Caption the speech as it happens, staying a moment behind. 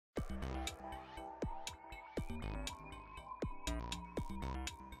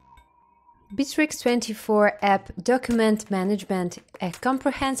Bitrix24 App Document Management, a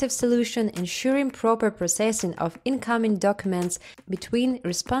comprehensive solution ensuring proper processing of incoming documents between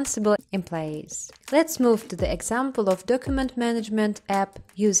responsible employees. Let's move to the example of Document Management App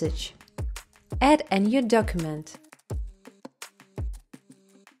usage. Add a new document.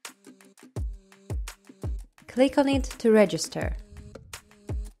 Click on it to register.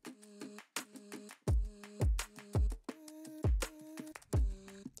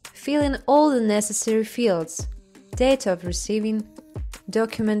 Fill in all the necessary fields: date of receiving,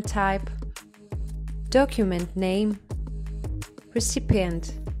 document type, document name,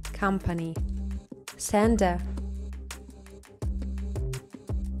 recipient, company, sender.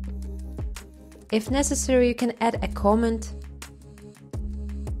 If necessary, you can add a comment,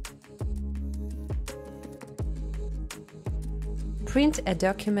 print a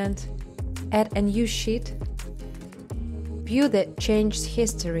document, add a new sheet, view the changed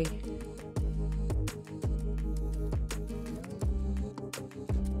history.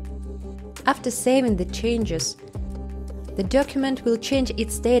 After saving the changes, the document will change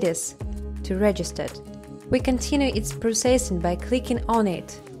its status to registered. We continue its processing by clicking on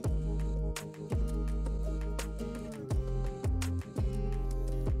it.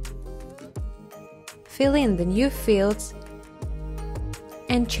 Fill in the new fields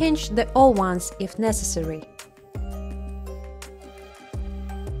and change the old ones if necessary.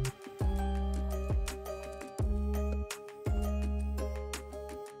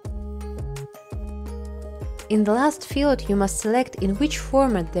 In the last field, you must select in which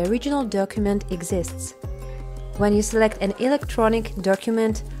format the original document exists. When you select an electronic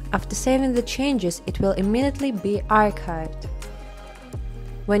document, after saving the changes, it will immediately be archived.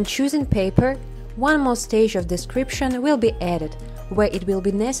 When choosing paper, one more stage of description will be added, where it will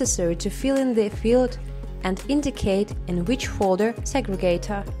be necessary to fill in the field and indicate in which folder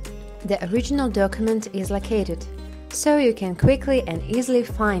segregator the original document is located, so you can quickly and easily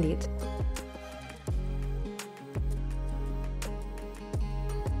find it.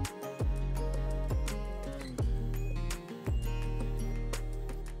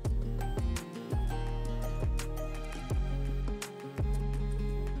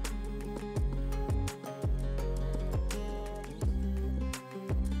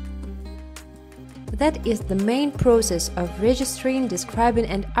 That is the main process of registering, describing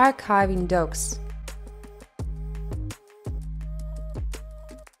and archiving docs.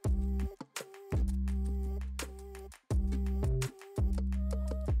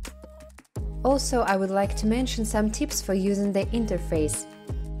 Also, I would like to mention some tips for using the interface.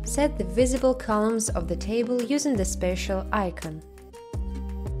 Set the visible columns of the table using the special icon.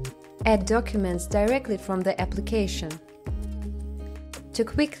 Add documents directly from the application. To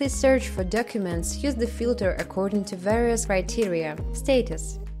quickly search for documents, use the filter according to various criteria: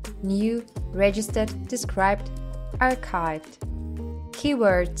 status, new, registered, described, archived,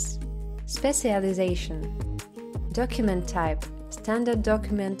 keywords, specialization, document type, standard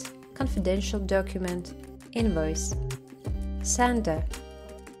document, confidential document, invoice, sender,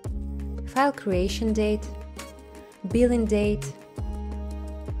 file creation date, billing date,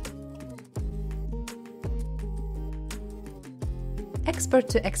 export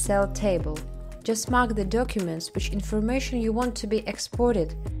to Excel table. Just mark the documents which information you want to be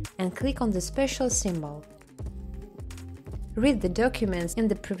exported and click on the special symbol. Read the documents in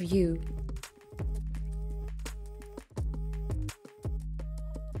the preview.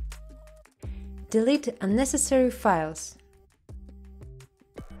 Delete unnecessary files.